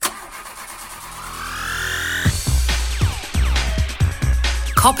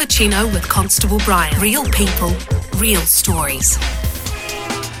Cappuccino with Constable Brian. Real people, real stories.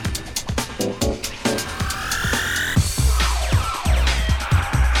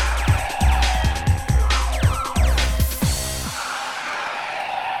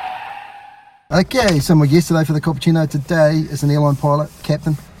 Okay, so my guest today for the Cappuccino today is an airline pilot,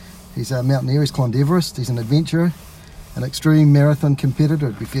 captain. He's a mountaineer, he's climbed Everest, he's an adventurer, an extreme marathon competitor,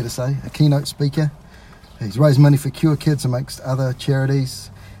 it'd be fair to say, a keynote speaker. He's raised money for Cure Kids amongst other charities.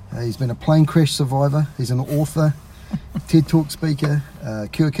 He's been a plane crash survivor, he's an author, TED Talk speaker,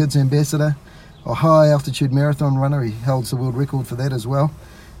 Cure Kids ambassador, a high altitude marathon runner. He holds the world record for that as well.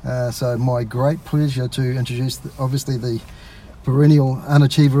 So my great pleasure to introduce obviously the perennial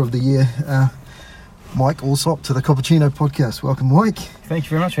unachiever of the year, Mike Allsop, to the Cappuccino podcast. Welcome, Mike. Thank you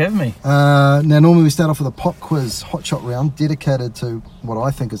very much for having me. Now, normally we start off with a pop quiz hotshot round dedicated to what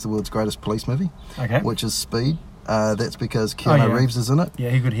I think is the world's greatest police movie, which is Speed. That's because Keanu Reeves is in it. Yeah,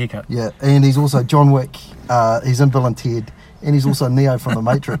 he got a haircut. Yeah, and he's also John Wick. He's in Bill and Ted, and he's also Neo from The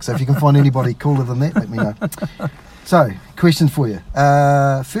Matrix. So if you can find anybody cooler than that, let me know. So, question for you.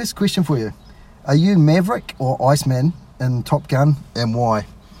 First question for you. Are you Maverick or Iceman in Top Gun, and why?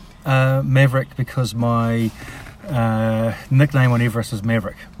 Maverick, because my nickname on Everest is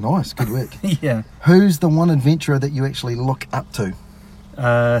Maverick. Nice, good work. Yeah. Who's the one adventurer that you actually look up to?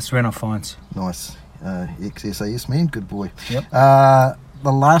 Sirano Fines. Nice. Ex-SAS man, good boy. Yep.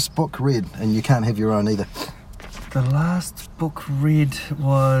 The last book read, and you can't have your own either. The last book read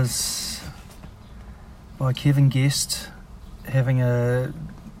was by Kevin Guest, having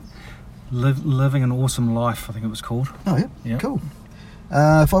Living an Awesome Life, I think it was called. Oh, yeah? Yeah. Cool.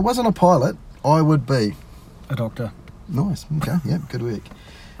 If I wasn't a pilot, I would be a doctor. Nice. Okay. Yeah. Good work.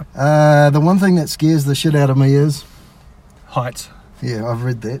 The one thing that scares the shit out of me is heights. Yeah, I've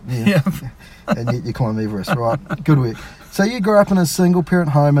read that. Yeah. And yet you climb Everest, right? Good work. So you grew up in a single parent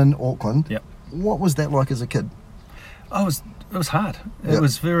home in Auckland. Yep. What was that like as a kid? It was hard. It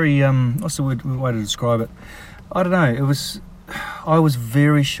was very what's the way to describe it? I don't know. I was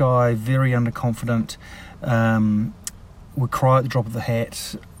very shy, very underconfident. Would cry at the drop of the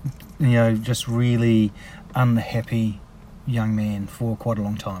hat, just really unhappy young man for quite a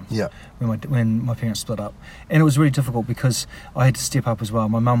long time. Yeah. When my parents split up, and it was really difficult because I had to step up as well.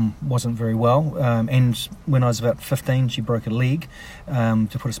 My mum wasn't very well, and when I was about 15, she broke a leg to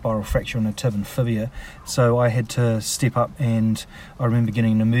put a spiral fracture in a tib and fibula. So I had to step up, and I remember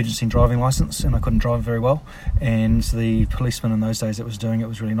getting an emergency driving license, and I couldn't drive very well. And the policeman in those days that was doing it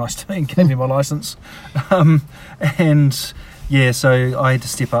was really nice to me and gave me my license. Yeah, so I had to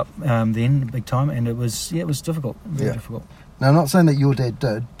step up then, big time, and it was difficult, very difficult. Now, I'm not saying that your dad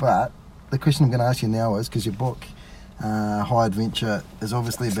did, but the question I'm going to ask you now is, because your book, High Adventure, is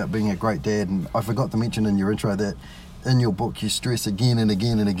obviously about being a great dad, and I forgot to mention in your intro that in your book you stress again and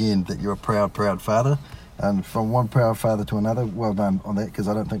again and again that you're a proud, proud father, and from one proud father to another, well done on that, because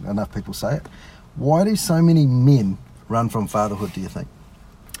I don't think enough people say it. Why do so many men run from fatherhood, do you think?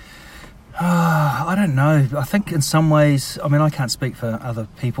 I don't know. I think in some ways, I can't speak for other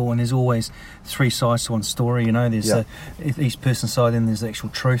people, and there's always three sides to one story, There's each person's side, and there's the actual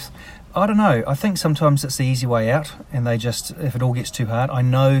truth. I don't know. I think sometimes it's the easy way out, and if it all gets too hard. I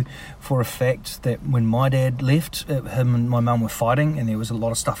know for a fact that when my dad left, him and my mum were fighting, and there was a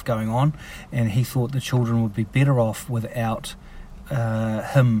lot of stuff going on, and he thought the children would be better off without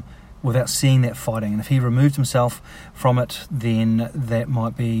him, without seeing that fighting, and if he removed himself from it, then that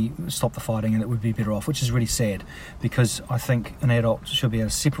might stop the fighting, and it would be better off, which is really sad, because I think an adult should be able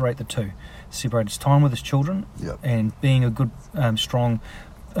to separate the two, separate his time with his children, and being a good, strong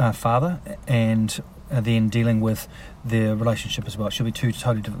father, and then dealing with their relationship as well. It should be two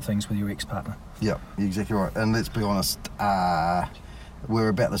totally different things with your ex-partner. Yeah, you're exactly right. And let's be honest, we're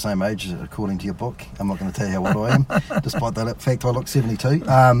about the same age according to your book. I'm not going to tell you how old I am, despite that fact I look 72.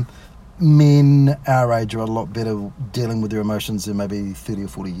 Men our age are a lot better dealing with their emotions than maybe 30 or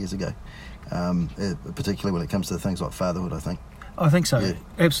 40 years ago, particularly when it comes to things like fatherhood, I think. I think so, yeah.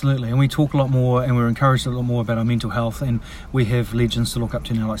 Absolutely. And we talk a lot more, and we're encouraged a lot more about our mental health, and we have legends to look up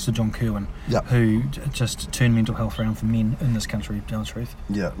to now, like Sir John Kirwan, who just turned mental health around for men in this country, to tell the truth.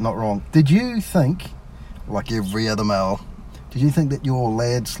 Yeah, not wrong. Did you think, like every other male, did you think that your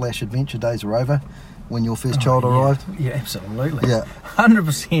lad/adventure days were over when your first child arrived? Yeah, absolutely. Yeah.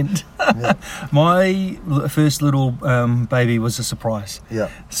 100%. Yeah. My first little baby was a surprise. Yeah.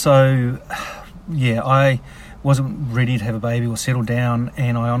 So, I wasn't ready to have a baby or settle down,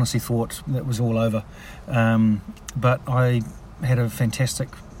 and I honestly thought that was all over. But I had a fantastic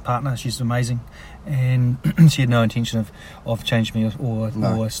partner. She's amazing, and she had no intention of changing me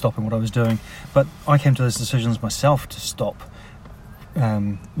or stopping what I was doing. But I came to those decisions myself to stop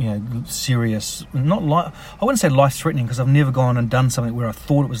serious, I wouldn't say life-threatening, because I've never gone and done something where I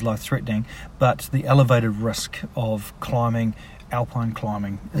thought it was life-threatening, but the elevated risk of climbing, alpine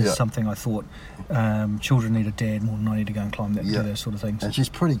climbing, is something I thought children need a dad more than I need to go and climb that, do those sort of things. And she's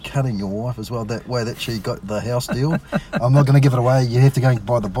pretty cunning, your wife, as well, that way that she got the house deal. I'm not going to give it away, you have to go and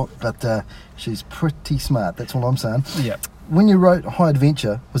buy the book, but she's pretty smart, that's all I'm saying. Yeah. When you wrote High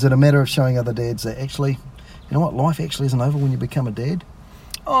Adventure, was it a matter of showing other dads that actually, you know what, life actually isn't over when you become a dad?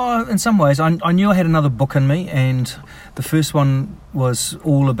 Oh, in some ways, I knew I had another book in me, and the first one was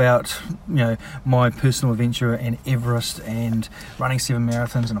all about, my personal adventure and Everest and running 7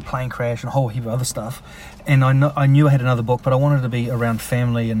 marathons and a plane crash and a whole heap of other stuff. And I knew I had another book, but I wanted to be around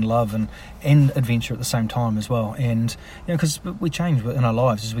family and love and adventure at the same time as well. And because we change in our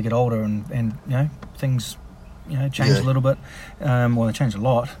lives as we get older, and things change a little bit. Well, they change a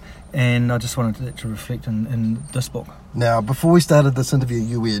lot. And I just wanted that to reflect in this book. Now, before we started this interview,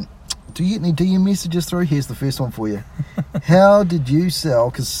 you went, do you get any DM messages through? Here's the first one for you. How did you sell,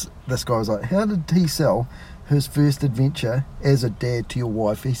 because this guy was like, how did he sell his first adventure as a dad to your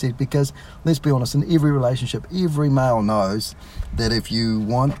wife? He said, because, let's be honest, in every relationship, every male knows that if you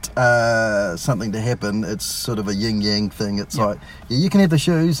want something to happen, it's sort of a yin-yang thing. It's like, you can have the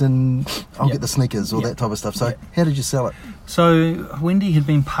shoes and I'll get the sneakers or that type of stuff. So how did you sell it? So Wendy had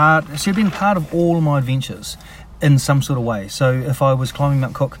been part of all my adventures in some sort of way. So if I was climbing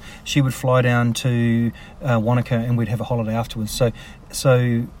Mount Cook, she would fly down to Wanaka and we'd have a holiday afterwards.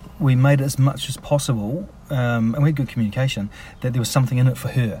 So we made it as much as possible, and we had good communication, that there was something in it for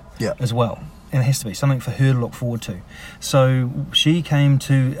her as well. And it has to be something for her to look forward to. So she came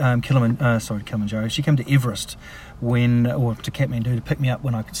to Kilimanjaro. She came to Everest to Kathmandu to pick me up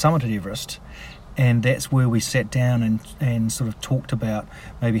when I summited Everest. And that's where we sat down and sort of talked about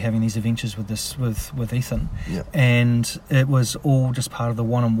maybe having these adventures with Ethan. Yeah. And it was all just part of the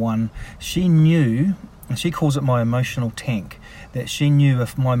one-on-one. She knew, and she calls it my emotional tank, that she knew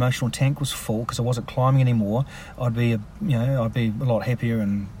if my emotional tank was full, because I wasn't climbing anymore, I'd be a lot happier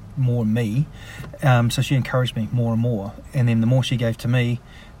and more me. So she encouraged me more and more. And then the more she gave to me,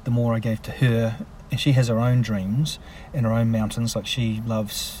 the more I gave to her. And she has her own dreams and her own mountains. Like, she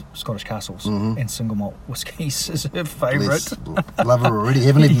loves Scottish castles, and single malt whiskies is her favourite. Love her already.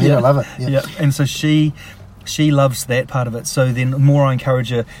 Haven't even met her. Love it. Yeah. And so she loves that part of it. So then the more I encourage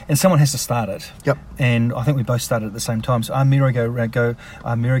her, and someone has to start it. Yep. And I think we both started at the same time. So our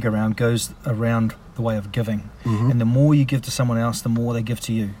merry-go-round goes around the way of giving. And the more you give to someone else, the more they give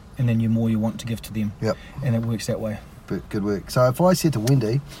to you, and then the more you want to give to them. Yep. And it works that way. Good work. So if I said to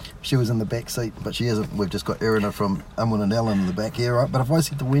Wendy, she was in the back seat, but she isn't. We've just got Erin from Unwin and Ellen in the back here, right? But if I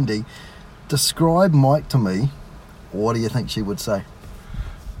said to Wendy, describe Mike to me, what do you think she would say?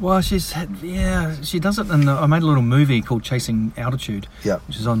 Well, she does it. I made a little movie called Chasing Altitude,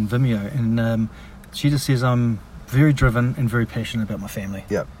 which is on Vimeo, and she just says I'm very driven and very passionate about my family.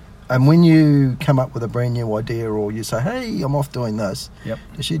 Yeah. And when you come up with a brand new idea, or you say, hey, I'm off doing this,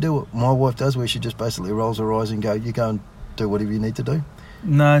 does she do what my wife does, where she just basically rolls her eyes and go, you go and do whatever you need to do?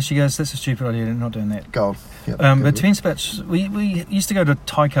 No, she goes, that's a stupid idea, I'm not doing that. Go on. But Defence Pitch, we used to go to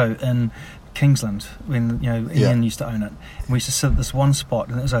Tycho in Kingsland when Ian used to own it. And we used to sit at this one spot,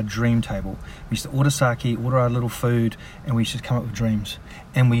 and it was our dream table. We used to order sake, order our little food, and we used to come up with dreams.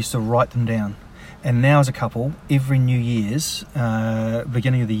 And we used to write them down. And now as a couple, every New Year's,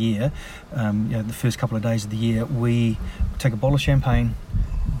 beginning of the year, the first couple of days of the year, we take a bottle of champagne,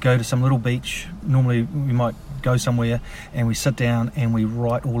 go to some little beach. Normally we might go somewhere, and we sit down and we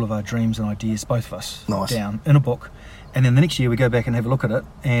write all of our dreams and ideas, both of us, down in a book. And then the next year we go back and have a look at it,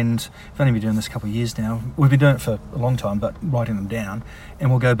 and I've only been doing this a couple of years now. We've been doing it for a long time, but writing them down, and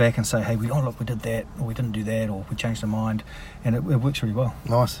we'll go back and say, hey, we did that, or we didn't do that, or we changed our mind, and it works really well.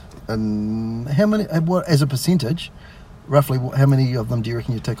 Nice. And how many, as a percentage, roughly, how many of them do you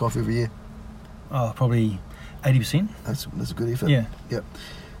reckon you take off every year? Oh, probably 80%. That's a good effort. Yeah. Yep.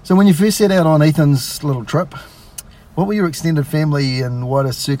 So when you first set out on Ethan's little trip, what were your extended family and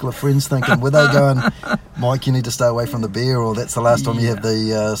wider circle of friends thinking? Were they going, Mike, you need to stay away from the beer, or that's the last time you have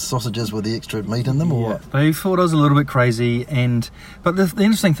the sausages with the extra meat in them, or what? They thought I was a little bit crazy, but the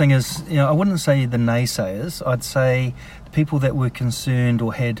interesting thing is, I wouldn't say the naysayers. I'd say the people that were concerned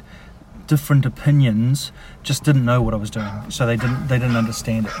or had different opinions just didn't know what I was doing, so they didn't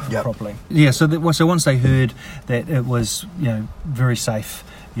understand it properly. Yeah, so once they heard that it was very safe.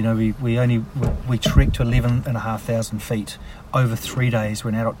 We trekked to 11,500 feet over 3 days,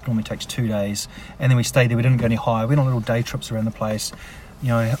 when adult normally takes 2 days, and then we stayed there. We didn't go any higher. We went on little day trips around the place.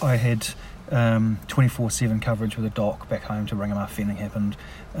 I had 24/7 coverage with a doc back home to Ringamarr if anything happened,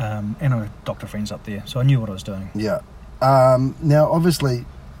 and I had doctor friends up there, so I knew what I was doing. Yeah. Now, obviously,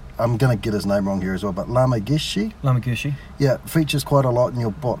 I'm going to get his name wrong here as well, but Lama Geshe, yeah, features quite a lot in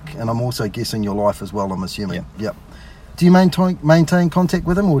your book, and I'm also guessing your life as well, I'm assuming. Yep. Do you maintain contact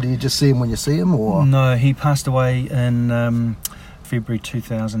with him, or do you just see him when you see him? Or No, he passed away in February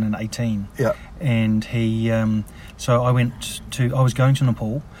 2018. Yeah. And he, so I was going to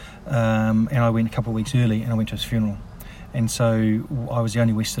Nepal, and I went a couple of weeks early, and I went to his funeral. And so I was the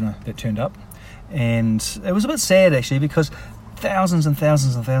only Westerner that turned up. And it was a bit sad, actually, because thousands and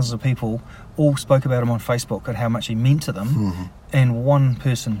thousands and thousands of people all spoke about him on Facebook and how much he meant to them, and one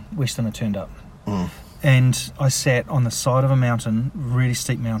person, Westerner, turned up. And I sat on the side of a mountain, really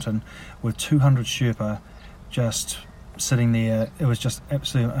steep mountain, with 200 Sherpa just sitting there. It was just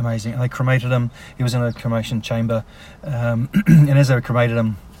absolutely amazing. And they cremated him. He was in a cremation chamber, and as they cremated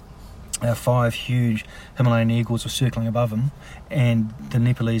him, 5 huge Himalayan eagles were circling above him, and the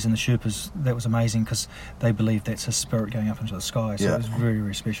Nepalese and the Sherpas, that was amazing because they believed that's his spirit going up into the sky, so it was very,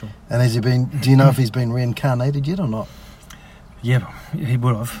 very special. And do you know if he's been reincarnated yet or not? Yeah, he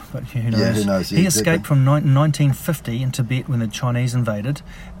would have, but who knows? Yeah, who knows? He escaped from 1950 in Tibet when the Chinese invaded,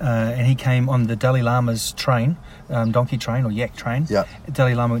 and he came on the Dalai Lama's train, donkey train or yak train. Yeah.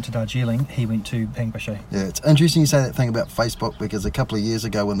 Dalai Lama went to Darjeeling, he went to Pangpashe. Yeah, it's interesting you say that thing about Facebook, because a couple of years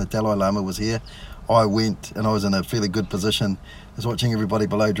ago when the Dalai Lama was here, I went and I was in a fairly good position. I was watching everybody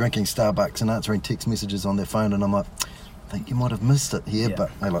below drinking Starbucks and answering text messages on their phone, and I'm like, I think you might have missed it here,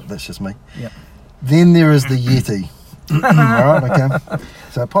 but hey, look, that's just me. Yeah. Then there is the Yeti. Alright, okay.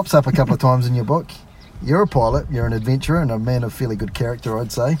 So it pops up a couple of times in your book. You're a pilot, you're an adventurer, and a man of fairly good character, I'd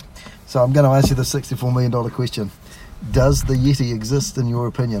say. So I'm going to ask you the $64 million question. Does the Yeti exist in your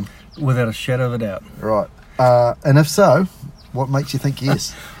opinion? Without a shadow of a doubt. Right. And if so, what makes you think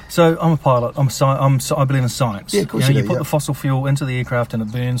yes? So I'm a pilot. I believe in science. Yeah, of course you put the fossil fuel into the aircraft and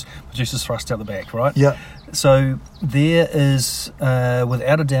it burns, produces thrust out the back, right? Yeah. So there is,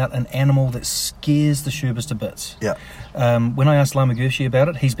 without a doubt, an animal that scares the Sherpas to bits. Yeah. When I asked Lama Geshe about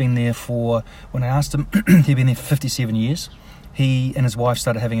it, when I asked him, he'd been there for 57 years. He and his wife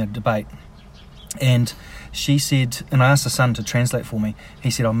started having a debate. And she said, and I asked the son to translate for me,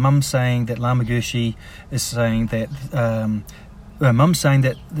 he said, Mum's saying that Lama Geshe is saying that, Mum's saying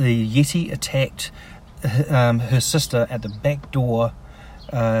that the Yeti attacked her sister at the back door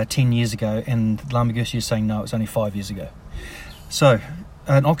 10 years ago, and Lama Geshe is saying no, it was only 5 years ago. So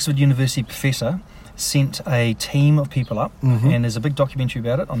an Oxford University professor sent a team of people up, and there's a big documentary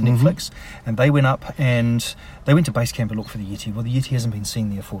about it on Netflix, and they went up and they went to base camp to look for the Yeti. Well, the Yeti hasn't been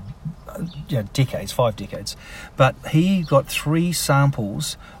seen there for decades, 5 decades, but he got 3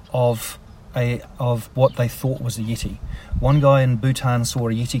 samples of what they thought was a Yeti. One guy in Bhutan saw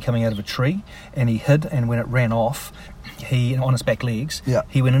a Yeti coming out of a tree, and he hid, and when it ran off, he, on its back legs,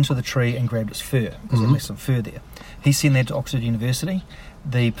 he went into the tree and grabbed its fur, because it left some fur there. He sent that to Oxford University.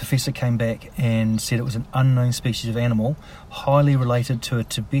 The professor came back and said it was an unknown species of animal, highly related to a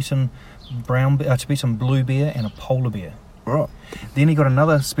Tibetan blue bear and a polar bear. Right. Then he got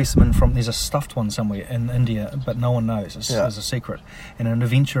another specimen there's a stuffed one somewhere in India, but no one knows. It's a secret. And an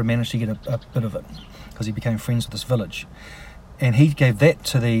adventurer managed to get a bit of it because he became friends with this village. And he gave that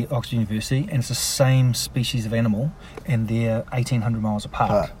to the Oxford University, and it's the same species of animal, and they're 1,800 miles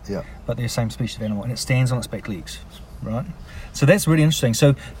apart. But they're the same species of animal, and it stands on its back legs, right? So that's really interesting.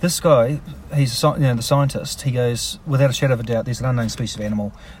 So this guy, he's the scientist, he goes, without a shadow of a doubt, there's an unknown species of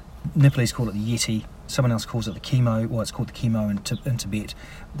animal. Nepalese call it the Yeti. Someone else calls it the chemo. Well, it's called the chemo in Tibet.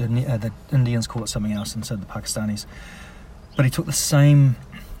 The Indians call it something else, and so the Pakistanis. But he took the same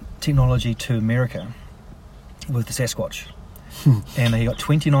technology to America with the Sasquatch. And he got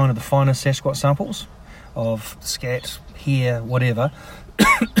 29 of the finest Sasquatch samples of scat, hair, whatever.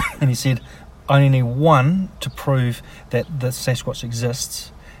 And he said, I only need 1 to prove that the Sasquatch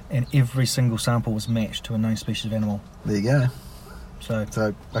exists, and every single sample was matched to a known species of animal. There you go. So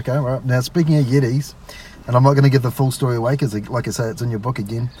okay, right. Now, speaking of Yetis, and I'm not going to give the full story away because, like I say, it's in your book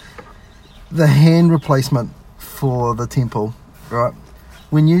again. The hand replacement for the temple, right?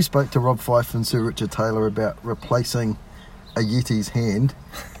 When you spoke to Rob Fife and Sir Richard Taylor about replacing a Yeti's hand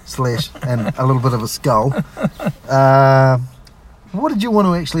 / and a little bit of a skull, what did you want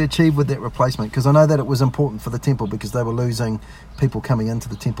to actually achieve with that replacement? Because I know that it was important for the temple because they were losing people coming into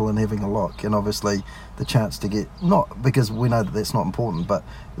the temple and having a lock, and obviously the chance to get, not because we know that that's not important, but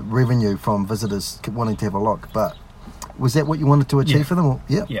revenue from visitors wanting to have a lock. But was that what you wanted to achieve for them?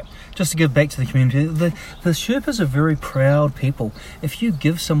 Yeah. Just to give back to the community. The Sherpas are very proud people. If you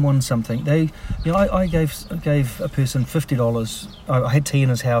give someone something, I gave a person $50. I had tea in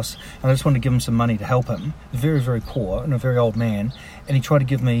his house, and I just wanted to give him some money to help him. Very, very poor and a very old man, and he tried to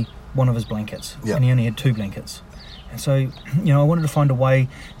give me one of his blankets, and he only had 2 blankets. And so, you know, I wanted to find a way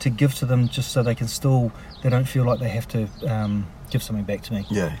to give to them just so they don't feel like they have to give something back to me.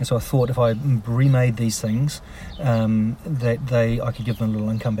 Yeah. And so I thought if I remade these things, I could give them a little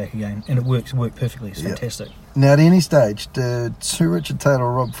income back again. And it worked perfectly. It's fantastic. Now, at any stage, did Sir Richard Taylor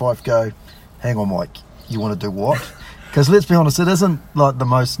or Rob Fyfe go, hang on, Mike, you want to do what? Because let's be honest, it isn't like the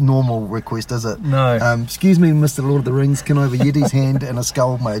most normal request, is it? No. Excuse me, Mr. Lord of the Rings, can I have a Yeti's hand and a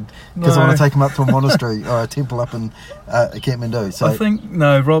skull made? Because I want to take him up to a monastery or a temple up in Kathmandu. So I think,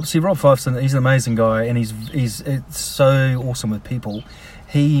 no, Rob Fyfe's he's an amazing guy, and he's so awesome with people.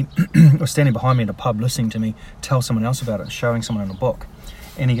 He was standing behind me in a pub listening to me tell someone else about it, showing someone in a book.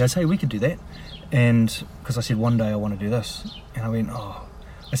 And he goes, hey, we could do that. And because I said, one day I want to do this. And I went,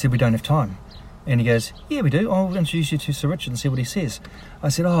 I said, we don't have time. And he goes, yeah, we do. I'll introduce you to Sir Richard and see what he says. I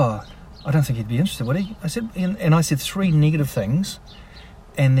said, I don't think he'd be interested, would he? I said, and I said 3 negative things.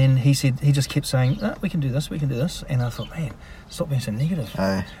 And then he just kept saying, we can do this, we can do this. And I thought, man, stop being so negative.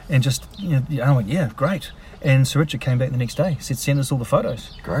 And just, I went, yeah, great. And Sir Richard came back the next day, said, send us all the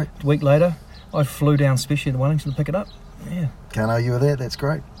photos. Great. A week later, I flew down specially to Wellington to pick it up. Yeah. Can't argue with that, that's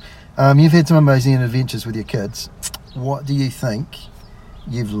great. You've had some amazing adventures with your kids. What do you think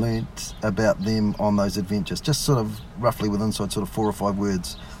you've learnt about them on those adventures? Just sort of roughly within sort of 4 or 5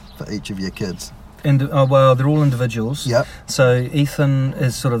 words for each of your kids. And well, they're all individuals. Yep. So Ethan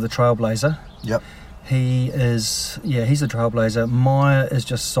is sort of the trailblazer. Yep. He's the trailblazer. Maya is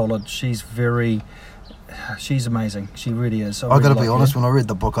just solid. She's amazing. She really is. I've got to be honest, when I read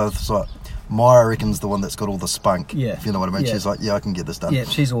the book, I was like, Maya reckons the one that's got all the spunk. Yeah. If you know what I mean. Yeah. She's like, yeah, I can get this done. Yeah,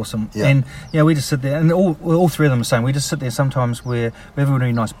 she's awesome. Yeah. And we just sit there, and all 3 of them are the same. We just sit there sometimes where we have a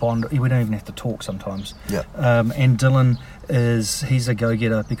really nice bond. We don't even have to talk sometimes. Yeah. And Dylan he's a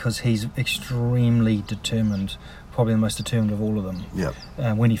go-getter because he's extremely determined, probably the most determined of all of them. Yeah.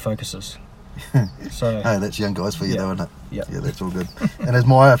 When he focuses. So. Hey, that's young guys for you, though, isn't it? Yeah. Yeah, that's all good. And has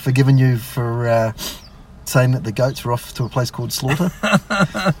Maya forgiven you for saying that the goats were off to a place called Slaughter?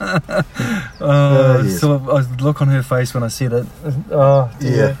 Yes. So I look on her face when I said it. Oh,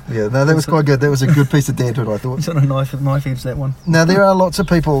 dear. Yeah. No, that was quite good. That was a good piece of danthood, I thought. It's on a knife edge, that one. Now, there are lots of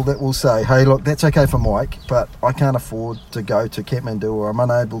people that will say, hey, look, that's okay for Mike, but I can't afford to go to Kathmandu, or I'm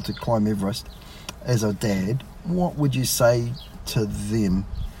unable to climb Everest as a dad. What would you say to them,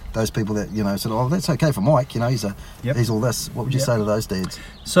 those people that, said, oh, that's okay for Mike, he's all this. What would you say to those dads?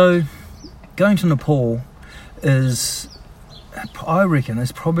 So, going to Nepal is, I reckon,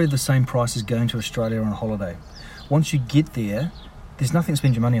 is probably the same price as going to Australia on a holiday. Once you get there, there's nothing to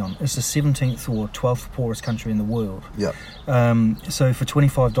spend your money on. It's the 17th or 12th poorest country in the world. Yeah. So for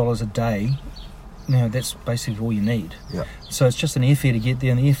 $25 a day, that's basically all you need. Yeah. So it's just an airfare to get there,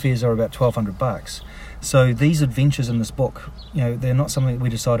 and the airfares are about $1,200. So these adventures in this book, they're not something that we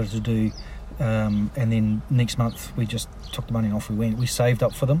decided to do. And then next month we just took the money and off we went. We saved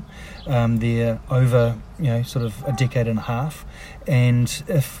up for them. They're over, sort of a decade and a half. And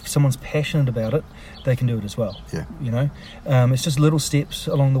if someone's passionate about it, they can do it as well. Yeah. It's just little steps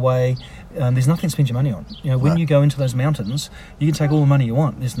along the way. There's nothing to spend your money on. When you go into those mountains, you can take all the money you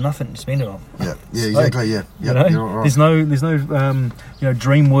want. There's nothing to spend it on. Yeah. Yeah. Exactly. Yeah. You're right. There's no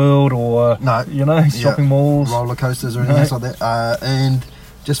Dream World or shopping malls, roller coasters or anything else like that. And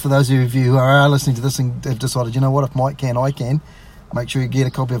just for those of you who are listening to this and have decided, what, if Mike can, I can, make sure you get a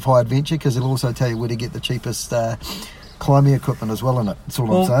copy of High Adventure, because it'll also tell you where to get the cheapest climbing equipment as well in it. That's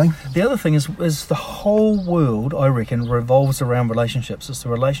all I'm saying. The other thing is the whole world, I reckon, revolves around relationships. It's the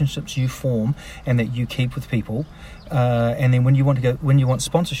relationships you form and that you keep with people. And then when you want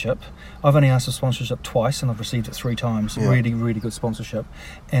sponsorship, I've only asked for sponsorship twice and I've received it 3 times. Yeah. Really, really good sponsorship.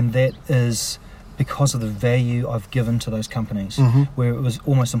 And that is because of the value I've given to those companies, where it was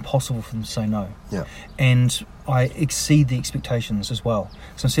almost impossible for them to say no. Yeah. And I exceed the expectations as well.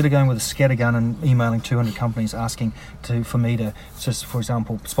 So instead of going with a scattergun and emailing 200 companies asking for me to, just for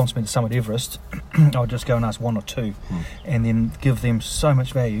example, sponsor me to Summit Everest, I'll just go and ask 1 or 2 and then give them so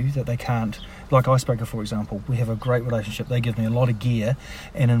much value that they can't. Like Icebreaker, for example, we have a great relationship. They give me a lot of gear,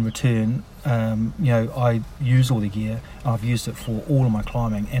 and in return, I use all the gear. I've used it for all of my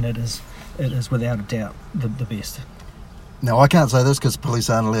climbing, and it is without a doubt the best. Now, I can't say this because police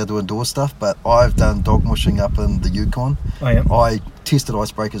aren't allowed to endorse stuff, but I've done dog mushing up in the Yukon. Oh, yeah. I tested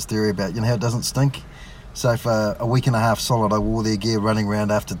Icebreaker's theory about, how it doesn't stink. So for a week and a half solid, I wore their gear running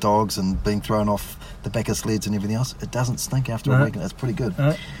around after dogs and being thrown off the back of sleds and everything else. It doesn't stink after a week, and that's pretty good.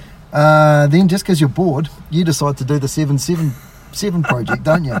 Then, just because you're bored, you decide to do the 777 project,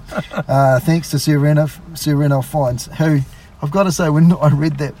 don't you? Thanks to Sir Ranulph Fiennes, who, I've got to say, when I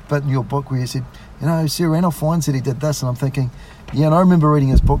read that bit in your book where you said, Sir Ranulph Fiennes said he did this, and I'm thinking, Yeah, and I remember reading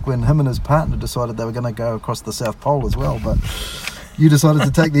his book when him and his partner decided they were going to go across the South Pole as well, but you decided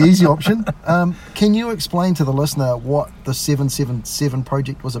to take the easy option. Can you explain to the listener what the 777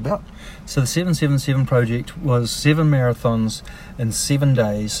 project was about? So the 777 project was 7 marathons in 7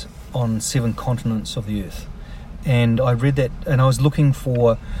 days on 7 continents of the earth. And I read that, and I was looking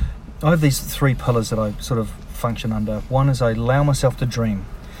for, I have these 3 pillars that I sort of function under. One is I allow myself to dream.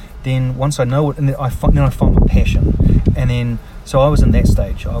 Then once I know it, and then I find my passion. And then, so I was in that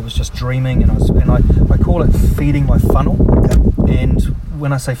stage. I was just dreaming, and I call it feeding my funnel. And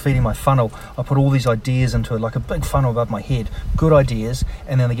when I say feeding my funnel, I put all these ideas into like a big funnel above my head, good ideas,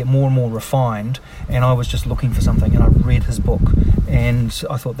 and then they get more and more refined. And I was just looking for something, and I read his book, and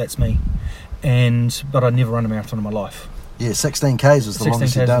I thought, that's me. But I'd never run a marathon in my life. Yeah, 16 Ks was the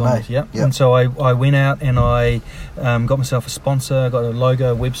longest you'd done, eh? Yep. And so I went out and I got myself a sponsor, got a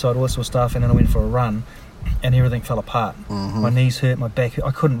logo, a website, all that sort of stuff, and then I went for a run, and everything fell apart. Mm-hmm. My knees hurt, my back hurt.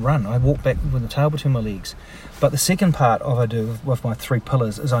 I couldn't run. I walked back with the tail between my legs. But the second part of I do with my 3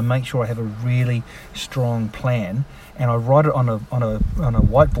 pillars is I make sure I have a really strong plan, and I write it on a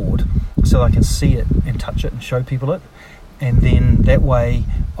whiteboard so I can see it and touch it and show people it. And then that way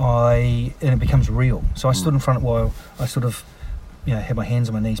it becomes real. So I stood in front of it while I sort of, had my hands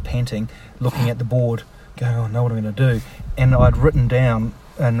on my knees panting, looking at the board, going, oh, I know what I'm going to do. And I'd written down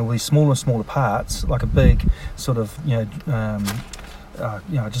in all these smaller parts, like a big sort of,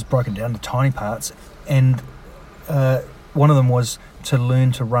 just broken down to tiny parts. And one of them was to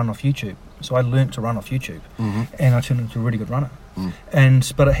learn to run off YouTube. So I learnt to run off YouTube, mm-hmm. and I turned into a really good runner.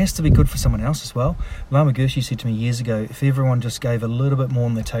 But it has to be good for someone else as well. Lama Gershi said to me years ago, if everyone just gave a little bit more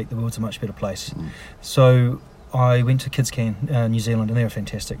than they take, the world's a much better place. So I went to KidsCan New Zealand, and they were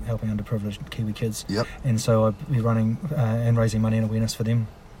fantastic, helping underprivileged Kiwi kids. Yep. And so I'd be running and raising money and awareness for them.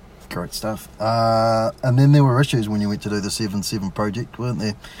 Great stuff. And then there were issues when you went to do the 7-7 project, weren't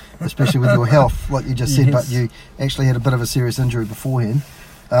there? Especially with your health, like you just said, but you actually had a bit of a serious injury beforehand.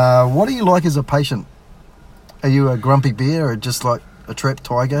 What are you like as a patient? Are you a grumpy bear or just like a trapped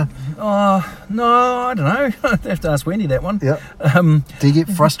tiger? No, I don't know. I'd have to ask Wendy that one. Yeah. Do you get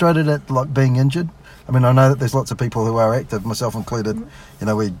frustrated at like being injured? I mean, I know that there's lots of people who are active, myself included.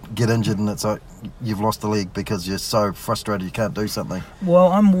 We get injured and it's like you've lost a leg because you're so frustrated you can't do something.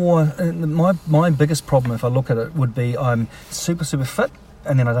 Well, I'm more, my biggest problem if I look at it would be I'm super fit,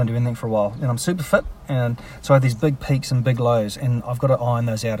 and then I don't do anything for a while. And I'm super fit, and so I have these big peaks and big lows, and I've got to iron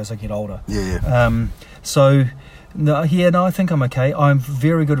those out as I get older. Yeah. I think I'm okay. I'm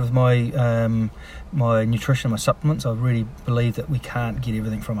very good with my my nutrition, my supplements. I really believe that we can't get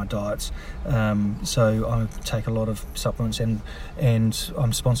everything from our diets. So I take a lot of supplements, and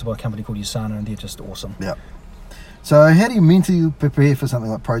I'm sponsored by a company called Usana, and they're just awesome. Yeah. So how do you mentally prepare for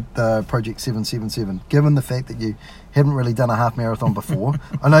something like Project 777, given the fact that you haven't really done a half marathon before?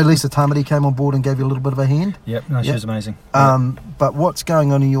 I know Lisa Tamati came on board and gave you a little bit of a hand. Yep, no, she was amazing. But what's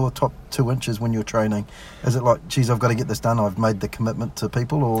going on in your top 2 inches when you're training? Is it like, geez, I've got to get this done, I've made the commitment to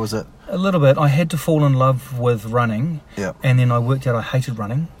people, or is it? A little bit. I had to fall in love with running, and then I worked out I hated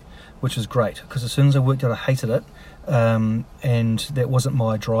running, which was great, because as soon as I worked out I hated it, and that wasn't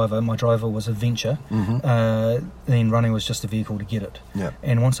my driver. My driver was adventure. Mm-hmm. Then running was just a vehicle to get it. Yeah.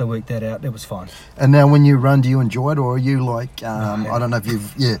 And once I worked that out, it was fine. And now, when you run, do you enjoy it, or are you like? I don't know if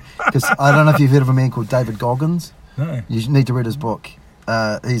you've because I don't know if you've heard of a man called David Goggins. No. You need to read his book.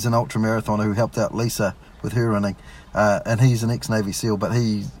 He's an ultra marathoner who helped out Lisa with her running, and he's an ex-Navy SEAL, but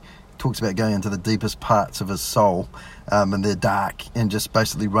he talks about going into the deepest parts of his soul, and they're dark, and just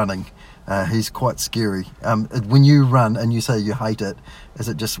basically running. He's quite scary. When you run and you say you hate it, is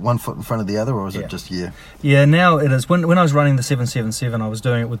it just one foot in front of the other, or is it just Yeah, now it is. When I was running the 777, I was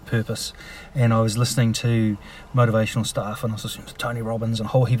doing it with purpose, and I was listening to motivational stuff, and I was listening to Tony Robbins and a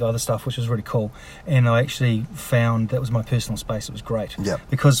whole heap of other stuff, which was really cool. And I actually found that was my personal space. It was great. Yeah.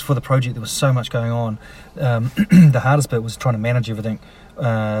 Because for the project there was so much going on. The hardest bit was trying to manage everything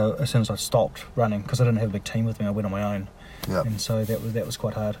as soon as I stopped running, because I didn't have a big team with me. I went on my own. Yeah. And so that was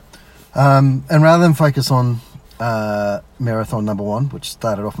quite hard. And rather than focus on marathon number 1, which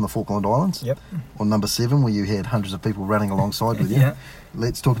started off in the Falkland Islands, or number 7, where you had hundreds of people running alongside with you,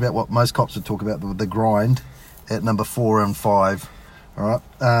 let's talk about what most cops would talk about, the grind at number 4 and 5. All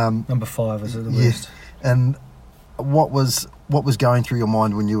right. Number 5 is the worst. And what was going through your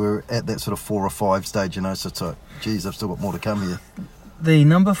mind when you were at that sort of 4 or 5 stage? So it's like, geez, I've still got more to come here. The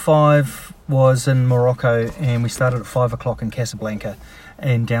number 5 was in Morocco, and we started at 5 o'clock in Casablanca.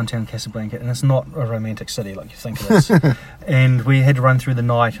 in downtown Casablanca, and it's not a romantic city like you think it is. And we had to run through the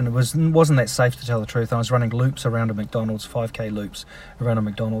night, and it wasn't that safe, to tell the truth. I was running loops around a McDonald's, 5k loops around a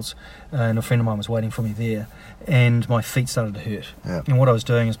McDonald's, and a friend of mine was waiting for me there, and my feet started to hurt. Yeah. And what I was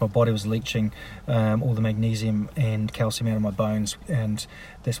doing is my body was leaching all the magnesium and calcium out of my bones, and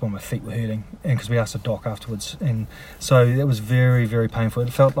that's why my feet were hurting. And because we asked a doc afterwards, and so it was very, very painful.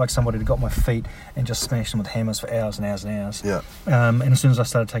 It felt like somebody had got my feet and just smashed them with hammers for hours and hours and hours. Yeah. And as soon as I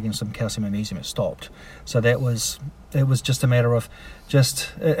started taking some calcium and magnesium, it stopped. So it was just a matter of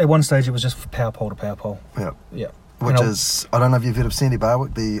at one stage it was just power pole to power pole. Yeah. Yeah. Which is, I don't know if you've heard of Sandy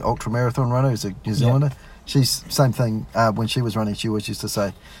Barwick, the ultra marathon runner, who's a New Zealander. Yeah. She's same thing. When she was running, she always used to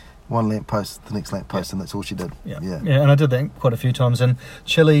say, one lamp post, the next lamp post, and that's all she did. Yeah, and I did that quite a few times. In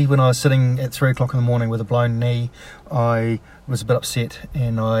Chile, when I was sitting at 3 o'clock in the morning with a blown knee, I was a bit upset,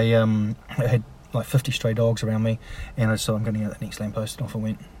 and I had like 50 stray dogs around me, and I decided I'm going to get that next lamp post, and off I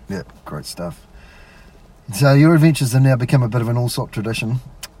went. Yeah, great stuff. So your adventures have now become a bit of an Allsop tradition.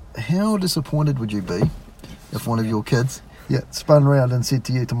 How disappointed would you be if one of your kids spun around and said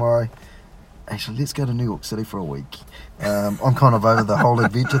to you tomorrow, actually, let's go to New York City for a week. I'm kind of over the whole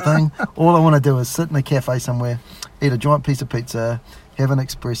adventure thing. All I want to do is sit in a cafe somewhere, eat a giant piece of pizza, have an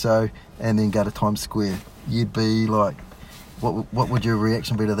espresso, and then go to Times Square. You'd be like, what would your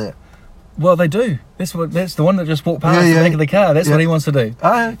reaction be to that? Well, they do. That's the one that just walked past the back of the car. That's what he wants to do.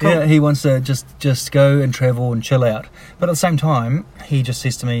 Oh, cool. Yeah, he wants to just go and travel and chill out. But at the same time, he just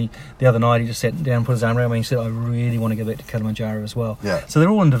says to me the other night, he just sat down and put his arm around me and said, I really want to go back to Kilimanjaro as well. Yeah. So they're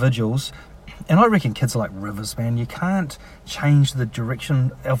all individuals. And I reckon kids are like rivers, man. You can't change the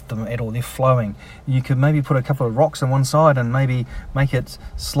direction of them at all. They're flowing. You could maybe put a couple of rocks on one side and maybe make it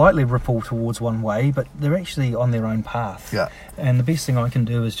slightly ripple towards one way, but they're actually on their own path. Yeah. And the best thing I can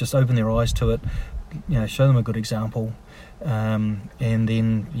do is just open their eyes to it, show them a good example, and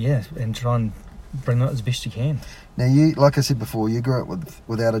then, and try and bring them up as best you can. Now, you, like I said before, you grew up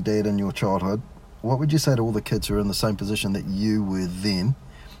without a dad in your childhood. What would you say to all the kids who are in the same position that you were then,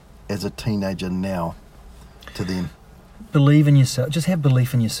 as a teenager now, to them? Believe in yourself. Just have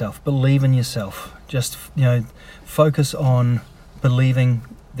belief in yourself. Believe in yourself. Just, focus on believing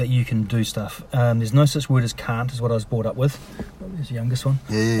that you can do stuff. There's no such word as can't, is what I was brought up with. There's the youngest one.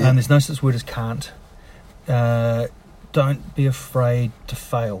 Yeah. There's no such word as can't. Don't be afraid to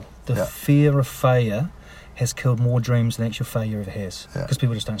fail. The fear of failure has killed more dreams than actual failure ever has. Because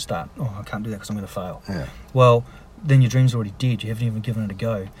people just don't start. Oh, I can't do that because I'm going to fail. Yeah. Well, then your dream's already dead. You haven't even given it a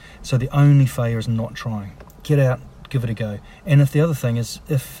go. So the only failure is not trying. Get out, give it a go. And if the other thing is,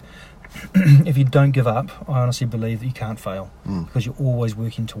 if you don't give up, I honestly believe that you can't fail, because you're always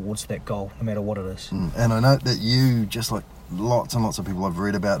working towards that goal, no matter what it is. And I know that you, just like lots and lots of people I've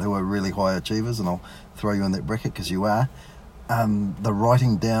read about who are really high achievers, and I'll throw you in that bracket because you are, the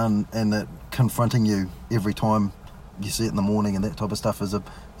writing down and that confronting you every time you see it in the morning and that type of stuff is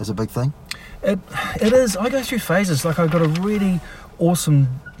a big thing. It is. I go through phases. Like, I've got a really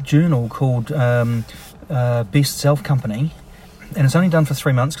awesome journal called Best Self Company, and it's only done for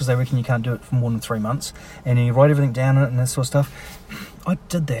 3 months because they reckon you can't do it for more than 3 months, and you write everything down in it and that sort of stuff. I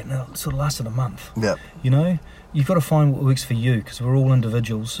did that, and it sort of lasted a month. Yeah. You've got to find what works for you, because we're all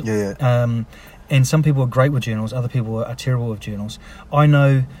individuals. Yeah. And some people are great with journals, other people are terrible with journals. I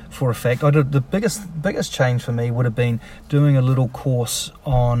know for a fact, I did the biggest change for me would have been doing a little course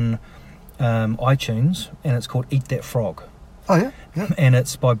on iTunes, and it's called Eat That Frog. Oh yeah. And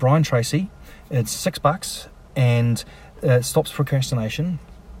it's by Brian Tracy. It's $6, and it stops procrastination.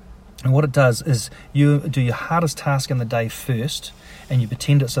 And what it does is you do your hardest task in the day first, and you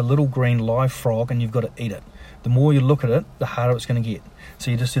pretend it's a little green live frog, and you've got to eat it. The more you look at it, the harder it's going to get.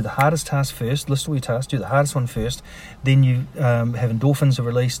 So you just do the hardest task first, list all your tasks, do the hardest one first, then you have endorphins are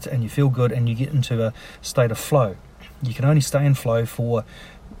released, and you feel good, and you get into a state of flow. You can only stay in flow for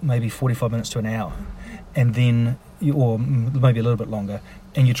maybe 45 minutes to an hour, and then or maybe a little bit longer,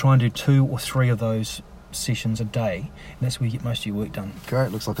 and you try and do 2 or 3 of those sessions a day, and that's where you get most of your work done.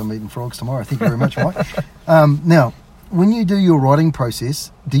 Great. Looks like I'm eating frogs tomorrow. Thank you very much, Mike. Now, when you do your writing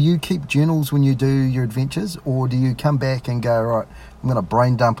process, do you keep journals when you do your adventures, or do you come back and go, right, I'm going to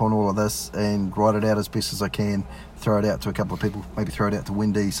brain dump on all of this and write it out as best as I can, throw it out to a couple of people, maybe throw it out to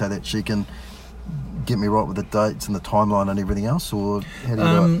Wendy so that she can get me right with the dates and the timeline and everything else, or how do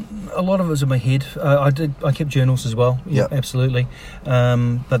you do it? A lot of it was in my head. I kept journals as well. Yeah, absolutely.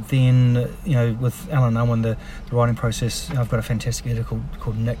 But then, with Alan Unwin, the writing process, I've got a fantastic editor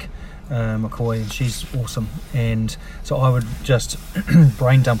called Nick McCoy, and she's awesome. And so I would just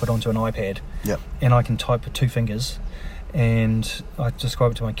brain dump it onto an iPad. Yep. And I can type with 2 fingers. And I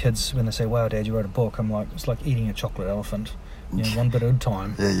describe it to my kids when they say, "Wow, Dad, you wrote a book." I'm like, it's like eating a chocolate elephant. one bit at a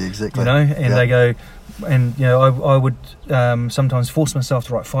time. Yeah, exactly. You know, and they go, and I would sometimes force myself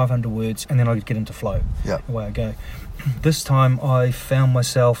to write 500 words, and then I would get into flow. Yeah. Away I go. This time I found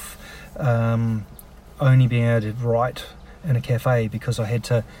myself only being able to write in a cafe because I had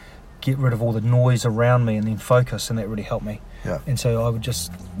to get rid of all the noise around me and then focus, and that really helped me. Yeah. And so I would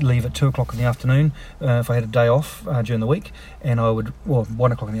just leave at 2 o'clock in the afternoon if I had a day off during the week, and I would,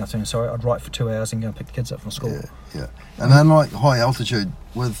 1 o'clock in the afternoon, sorry, I'd write for 2 hours and go and pick the kids up from school. Yeah. And unlike high altitude,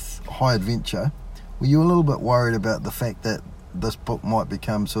 with high adventure, were you a little bit worried about the fact that this book might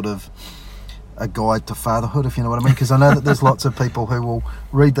become sort of a guide to fatherhood, if you know what I mean? Because I know that there's lots of people who will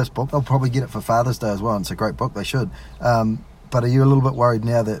read this book. They'll probably get it for Father's Day as well, and it's a great book, they should. But are you a little bit worried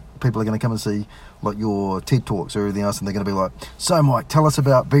now that people are going to come and see like your TED Talks or everything else, and they're going to be like, so Mike, tell us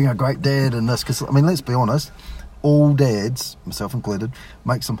about being a great dad and this? Because, I mean, let's be honest, all dads, myself included,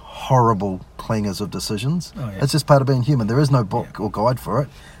 make some horrible clangers of decisions. Oh, yeah. It's just part of being human. There is no book or guide for it.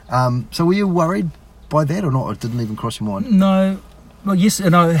 So were you worried by that or not? Or it didn't even cross your mind? No. Well, yes,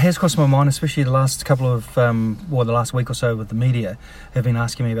 it has crossed my mind, especially the last couple of, the last week or so with the media have been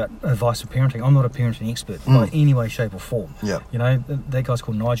asking me about advice for parenting. I'm not a parenting expert by any way, shape or form. Yeah. You know, that guy's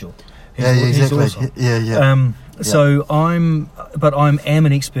called Nigel. Exactly. He's awesome. Yeah. So I am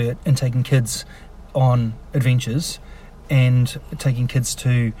an expert in taking kids on adventures and taking kids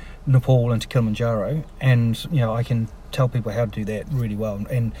to Nepal and to Kilimanjaro, and I can tell people how to do that really well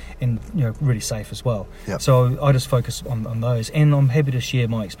and really safe as well. Yep. So I just focus on those, and I'm happy to share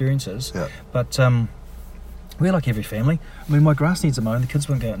my experiences. Yep. But we're like every family. I mean, my grass needs a mown. The kids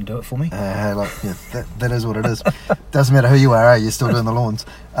won't go out and do it for me. That is what it is. Doesn't matter who you are, you're still doing the lawns.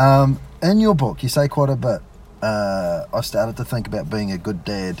 In your book, you say quite a bit. I started to think about being a good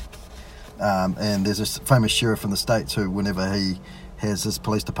dad. And there's this famous sheriff in the States who, whenever he has his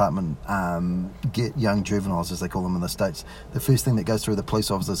police department get young juveniles, as they call them in the States, the first thing that goes through the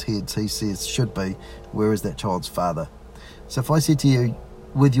police officer's heads, he says, should be, where is that child's father? So if I said to you,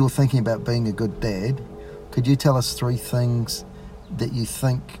 with your thinking about being a good dad, could you tell us 3 things that you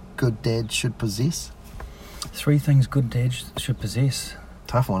think good dads should possess? 3 things good dads should possess.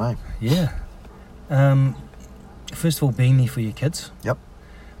 Tough one, eh? Yeah. First of all, being there for your kids. Yep.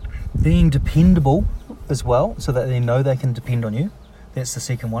 Being dependable as well, so that they know they can depend on you. That's the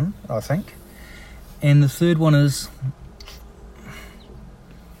second one, I think. And the third one is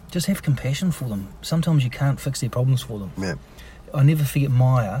just have compassion for them. Sometimes you can't fix their problems for them. Yeah. I never forget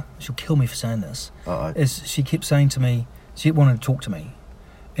Maya, she'll kill me for saying this, is she kept saying to me, she wanted to talk to me,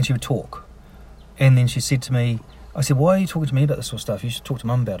 and she would talk. And then she said to me, I said, why are you talking to me about this sort of stuff? You should talk to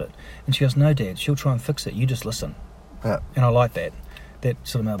Mum about it. And she goes, no, Dad, she'll try and fix it. You just listen. Yeah. And I like that. That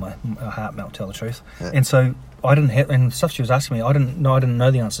sort of made my heart melt, to tell the truth. Yeah. And so I didn't have, and stuff she was asking me, I didn't know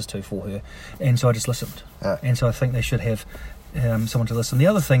the answers to for her. And so I just listened. Yeah. And so I think they should have someone to listen. The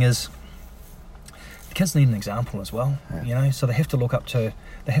other thing is, the kids need an example as well, so they have to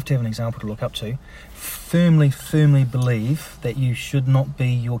have an example to look up to. Firmly believe that you should not be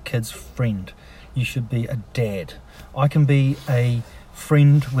your kid's friend. You should be a dad. I can be a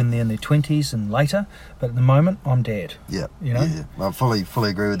friend when they're in their 20s and later, but at the moment I'm dad. Yeah. Yeah. I fully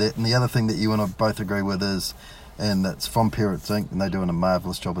agree with that. And the other thing that you and I both agree with is, and that's from Parents Inc., and they're doing a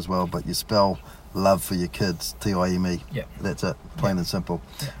marvellous job as well, but you spell love for your kids, T-I-M-E. Yeah. That's it, plain and simple.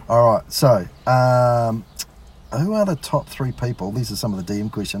 Yeah. All right, so who are the top 3 people, these are some of the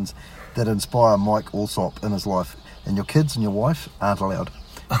DM questions, that inspire Mike Allsop in his life? And your kids and your wife aren't allowed,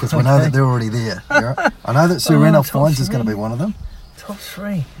 because we know that they're already there. Right? I know that Sue Randolph Fines is going to be one of them. Top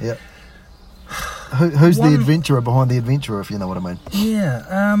 3? Yeah. Who's the adventurer behind the adventurer, if you know what I mean?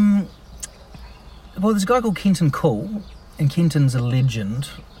 Yeah. Well, there's a guy called Kenton Cool, and Kenton's a legend.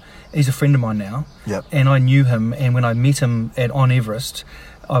 He's a friend of mine now. Yep. And I knew him, and when I met him on Everest,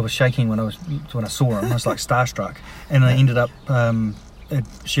 I was shaking when I saw him. I was like starstruck, and I ended up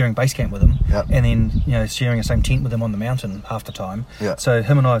sharing base camp with him, and then sharing the same tent with him on the mountain half the time. Yep. So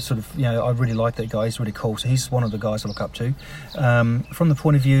him and I sort of I really like that guy. He's really cool. So he's one of the guys I look up to. From the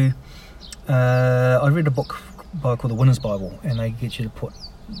point of view, I read a book called The Winner's Bible, and they get you to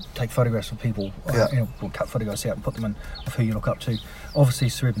take photographs of people, cut photographs out and put them in of who you look up to. Obviously,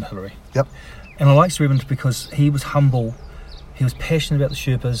 Sir Edmund Hillary. Yep. And I like Sir Edmund because he was humble, he was passionate about the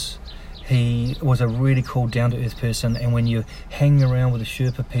Sherpas, he was a really cool, down-to-earth person, and when you hang around with the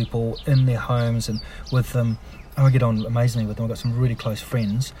Sherpa people in their homes and with them, I get on amazingly with them. I've got some really close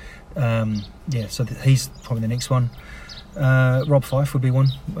friends. So he's probably the next one. Rob Fyfe would be one,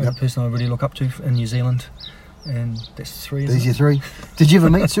 a person I really look up to in New Zealand. And that's 3. There's your 3. Did you ever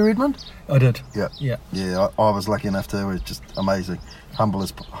meet Sir Edmund? I did. Yeah. I was lucky enough to. It was just amazing, humble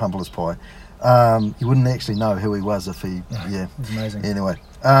as pie. You wouldn't actually know who he was if he... Yeah. It's amazing. Anyway.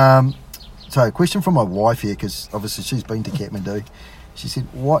 So, a question from my wife here, because obviously she's been to Kathmandu. She said,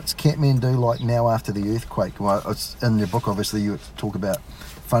 what's Kathmandu like now after the earthquake? Well, it's in your book, obviously, you talk about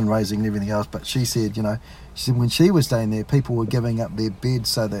fundraising and everything else, but she said, when she was staying there, people were giving up their beds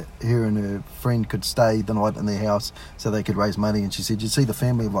so that her and her friend could stay the night in their house so they could raise money. And she said, you'd see the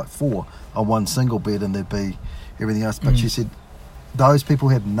family of like 4 on one single bed and there'd be everything else. But she said, those people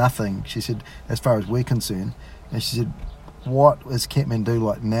have nothing, she said, as far as we're concerned. And she said, what is Kathmandu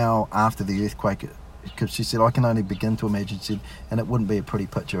like now after the earthquake? Because she said, I can only begin to imagine, she said, and it wouldn't be a pretty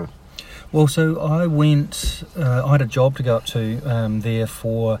picture. Well, so I went, I had a job to go up to there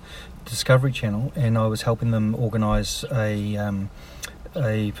for Discovery Channel, and I was helping them organise a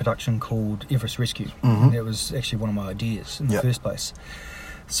production called Everest Rescue. And it was actually one of my ideas in the first place.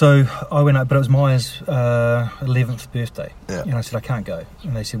 So I went up, but it was Maya's 11th birthday. And I said, I can't go.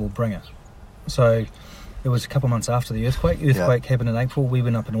 And they said, well, bring her. So it was a couple of months after the earthquake. Earthquake happened in April. We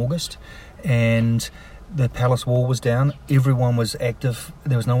went up in August, and the palace wall was down. Everyone was active.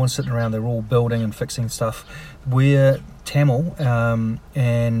 There was no one sitting around. They were all building and fixing stuff. We're Tamil,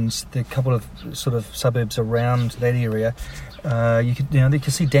 and the couple of sort of suburbs around that area, you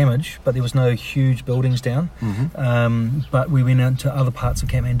could see damage, but there was no huge buildings down. But we went out to other parts of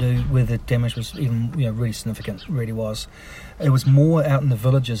Kathmandu where the damage was even really significant. Really was. It was more out in the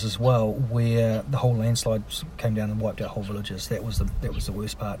villages as well, where the whole landslide came down and wiped out whole villages. That was the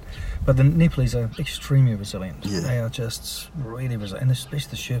worst part. But the Nepalese are extremely resilient. They are just really resilient, and especially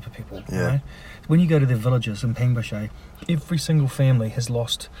the Sherpa people. When you go to their villages in Pangboche, every single family has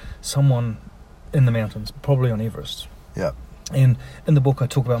lost someone in the mountains, probably on Everest. And in the book I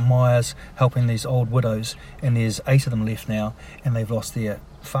talk about Myers helping these old widows, and there's 8 of them left now, and they've lost their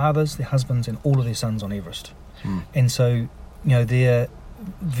fathers, their husbands, and all of their sons on Everest. And so, they're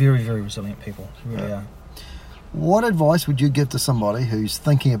very, very resilient people, really are. What advice would you give to somebody who's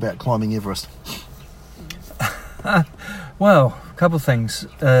thinking about climbing Everest? Well, a couple of things.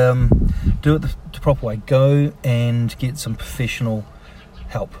 Do it the proper way. Go and get some professional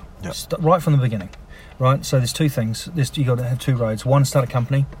help. Right from the beginning. Right, so there's 2 things. You got to have 2 roads. One, start a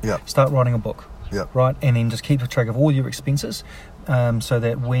company. Start writing a book. Right, and then just keep a track of all your expenses, so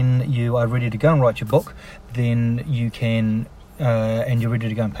that when you are ready to go and write your book, then you can, and you're ready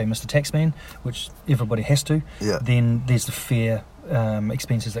to go and pay Mr. Taxman, which everybody has to. Then there's the fair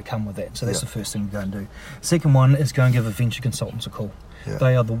expenses that come with that. So that's the first thing to go and do. Second one is go and give Adventure Consultants a call.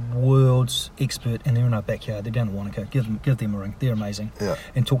 They are the world's expert, and they're in our backyard. They're down in Wanaka. Give them a ring. They're amazing.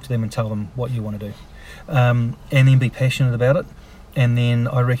 And talk to them and tell them what you want to do, and then be passionate about it. And then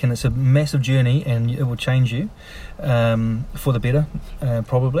I reckon it's a massive journey, and it will change you for the better,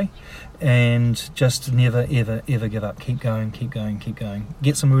 probably. And just never, ever, ever give up. Keep going, keep going, keep going.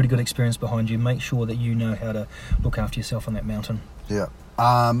 Get some really good experience behind you. Make sure that you know how to look after yourself on that mountain.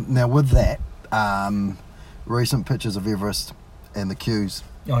 Now with that, recent pictures of Everest and the queues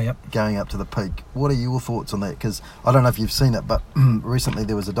going up to the peak. What are your thoughts on that? Because I don't know if you've seen it, but recently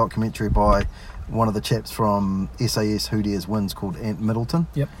there was a documentary by one of the chaps from SAS Who Dares Wins called Ant Middleton,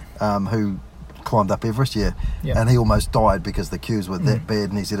 who climbed up Everest, and he almost died because the queues were that bad,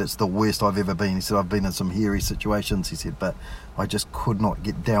 and he said, it's the worst I've ever been. He said, I've been in some hairy situations, he said, but I just could not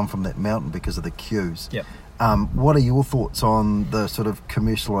get down from that mountain because of the queues. What are your thoughts on the sort of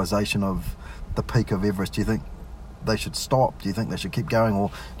commercialisation of the peak of Everest? Do you think they should stop? Do you think they should keep going, or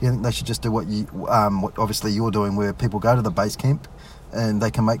do you think they should just do what you, what obviously you're doing, where people go to the base camp and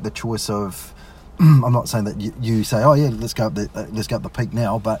they can make the choice of, I'm not saying that you say, oh yeah, let's go up the peak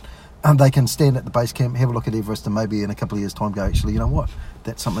now, but they can stand at the base camp, have a look at Everest, and maybe in a couple of years' time go, actually, you know what,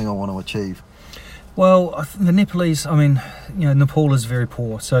 that's something I want to achieve. Well, the Nepalese, Nepal is very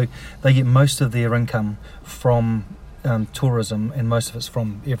poor, so they get most of their income from tourism, and most of it's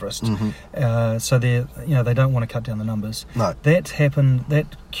from Everest. So they don't want to cut down the numbers. That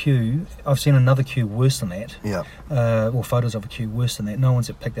queue, I've seen another queue worse than that, or photos of a queue worse than that. No one's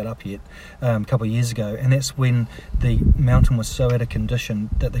picked that up yet. A couple of years ago, and that's when the mountain was so out of condition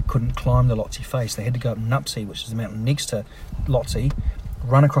that they couldn't climb the Lhotse face. They had to go up Nuptse, which is the mountain next to Lhotse,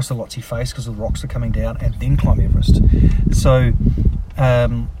 run across the Lhotse face because the rocks are coming down, and then climb Everest. So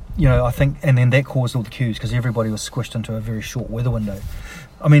I think, and then that caused all the queues because everybody was squished into a very short weather window.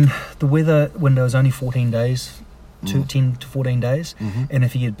 I mean, the weather window is only 14 days, 10 to 14 days, and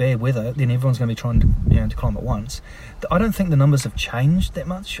if you get bad weather, then everyone's going to be trying to climb at once. I don't think the numbers have changed that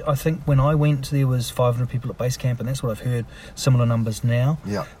much. I think when I went, there was 500 people at base camp, and that's what I've heard, similar numbers now.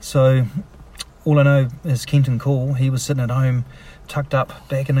 So all I know is Kenton Call. He was sitting at home, tucked up,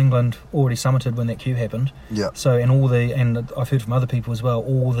 back in England, already summited when that queue happened. Yeah. So, and I've heard from other people as well,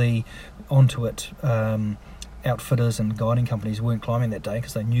 all the onto it outfitters and guiding companies weren't climbing that day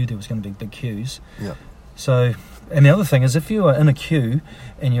because they knew there was going to be big queues. Yeah. So, and the other thing is, if you are in a queue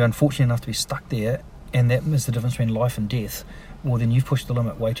and you're unfortunate enough to be stuck there, and that is the difference between life and death, well, then you've pushed the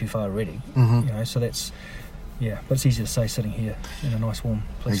limit way too far already. Mm-hmm. You know, so that's, yeah, but it's easy to say sitting here in a nice warm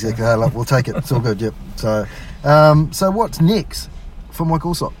place. Exactly. Hey, look, we'll take it. It's all good. Yep. So, so what's next for Mike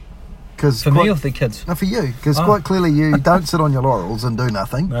Allsop? Cause for me or for the kids? No, for you, because quite clearly you don't sit on your laurels and do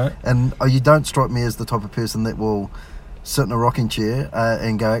nothing, no. And you don't strike me as the type of person that will sit in a rocking chair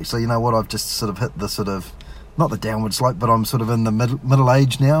and go, actually, you know what, I've just sort of hit the sort of, not the downward slope, but I'm sort of in the middle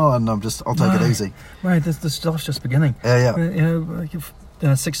age now, and I'll take it easy. Mate, this stuff's just beginning. Yeah. You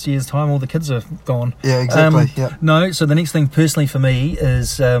know, 60 years' time, all the kids are gone. Yeah, exactly. No, so the next thing personally for me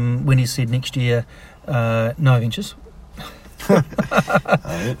is when he said next year, no adventures.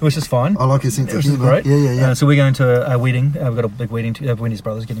 Which is fine. I like your sense of humour. Great. Yeah. So we're going to a wedding. We've got a big wedding. Wendy's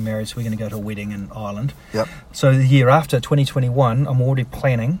brother's getting married, so we're going to go to a wedding in Ireland. Yep. So the year after, 2021, I'm already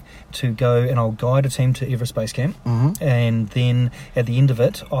planning to go and I'll guide a team to Everest Base Camp. Mm-hmm. And then at the end of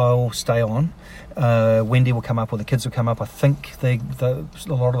it, I'll stay on. Wendy will come up, or the kids will come up. I think a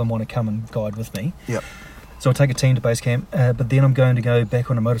lot of them want to come and guide with me. Yep. So I'll take a team to base camp, but then I'm going to go back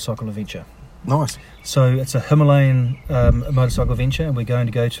on a motorcycle adventure. Nice. So it's a Himalayan motorcycle adventure, and we're going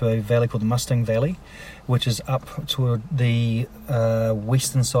to go to a valley called the Mustang Valley, which is up toward the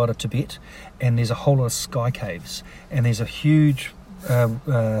western side of Tibet, and there's a whole lot of sky caves, and there's a huge sort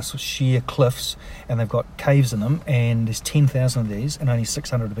of sheer cliffs, and they've got caves in them, and there's 10,000 of these, and only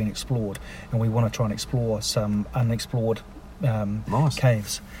 600 have been explored, and we want to try and explore some unexplored nice.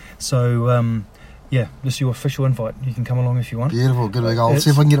 Caves. So yeah, this is your official invite. You can come along if you want. Beautiful, good. I'll see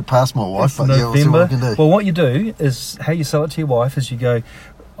if I can get it past my wife. But November. Yeah, we'll see what we can do. Well, what you do is, how you sell it to your wife is you go,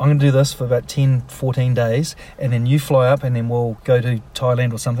 I'm going to do this for about 10, 14 days, and then you fly up, and then we'll go to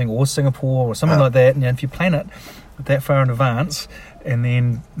Thailand or something, or Singapore or something like that. And if you plan it that far in advance, and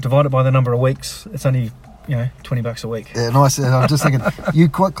then divide it by the number of weeks, it's only, $20 a week. Yeah, nice. I'm just thinking, you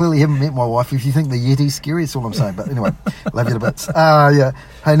quite clearly haven't met my wife. If you think the Yeti's scary, that's all I'm saying. But anyway, love you to bits. Yeah.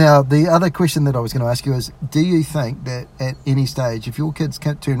 Hey, now, the other question that I was going to ask you is, do you think that at any stage, if your kids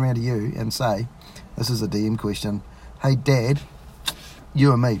can't turn around to you and say, this is a DM question, hey, Dad,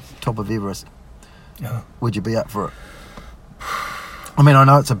 you and me, top of Everest, would you be up for it? I mean, I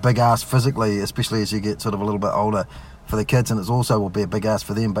know it's a big ask physically, especially as you get sort of a little bit older for the kids, and it's also will be a big ask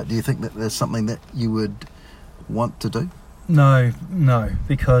for them, but do you think that there's something that you would want to do? No,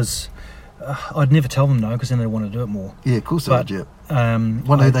 because I'd never tell them no, because then they'd want to do it more. Yeah, of course they would, yeah.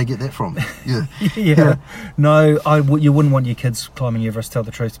 Wonder who they get that from. Yeah. Yeah. No, you wouldn't want your kids climbing Everest, tell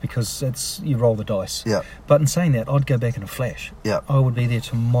the truth, because you roll the dice. Yeah. But in saying that, I'd go back in a flash. Yeah. I would be there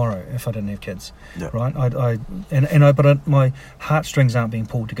tomorrow if I didn't have kids. Yeah. Right? But my heartstrings aren't being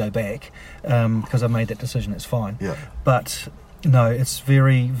pulled to go back because I've made that decision. It's fine. Yeah. But no, it's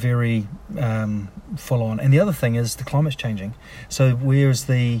very, very full on. And the other thing is the climate's changing. So whereas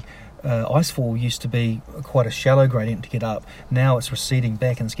the icefall used to be quite a shallow gradient to get up, now it's receding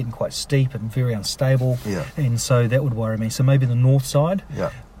back and it's getting quite steep and very unstable. Yeah. And so that would worry me. So maybe the north side. Yeah.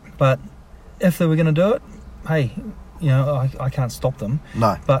 But if they were going to do it, hey, I can't stop them.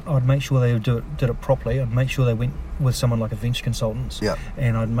 No. But I'd make sure they did it properly. I'd make sure they went with someone like Adventure Consultants. Yeah.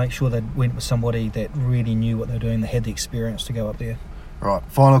 And I'd make sure they went with somebody that really knew what they were doing, that had the experience to go up there. Right,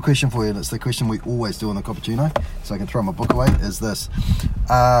 final question for you, and it's the question we always do on the Cappuccino, so I can throw my book away, is this.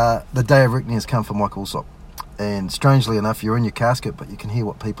 The day of reckoning has come for Mike Allsop, and strangely enough, you're in your casket, but you can hear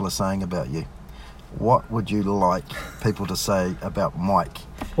what people are saying about you. What would you like people to say about Mike?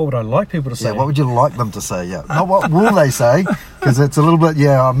 What would I like people to say? Yeah, what would you like them to say? Yeah, not what will they say, because it's a little bit,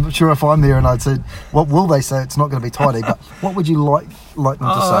 I'm sure if I'm there and I'd say, what will they say, it's not going to be tidy, but what would you like them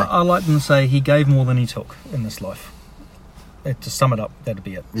to say? I like them to say he gave more than he took in this life. To sum it up, that'd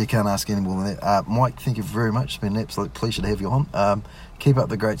be it. You can't ask any more than that. Mike, thank you very much. It's been an absolute pleasure to have you on. Keep up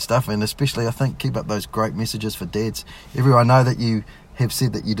the great stuff, and especially, I think, keep up those great messages for dads. I know that you have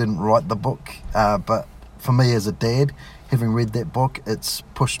said that you didn't write the book, but for me as a dad, having read that book, it's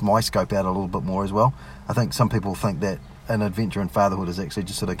pushed my scope out a little bit more as well. I think some people think that an adventure in fatherhood is actually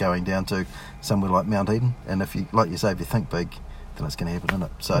just sort of going down to somewhere like Mount Eden, and if you think big, then it's going to happen, isn't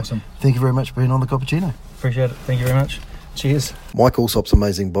it? So, awesome. Thank you very much for being on the Cappuccino. Appreciate it. Thank you very much. Cheers. Mike Allsop's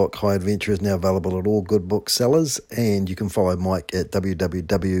amazing book, High Adventure, is now available at all good booksellers, and you can follow Mike at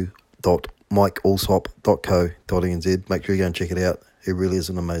www.mikeallsop.co.nz. Make sure you go and check it out. He really is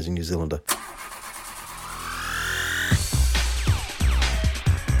an amazing New Zealander.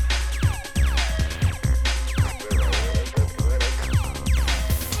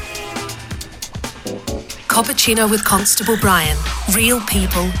 Cappuccino with Constable Brian. Real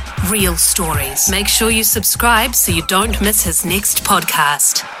people, real stories. Make sure you subscribe so you don't miss his next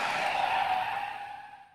podcast.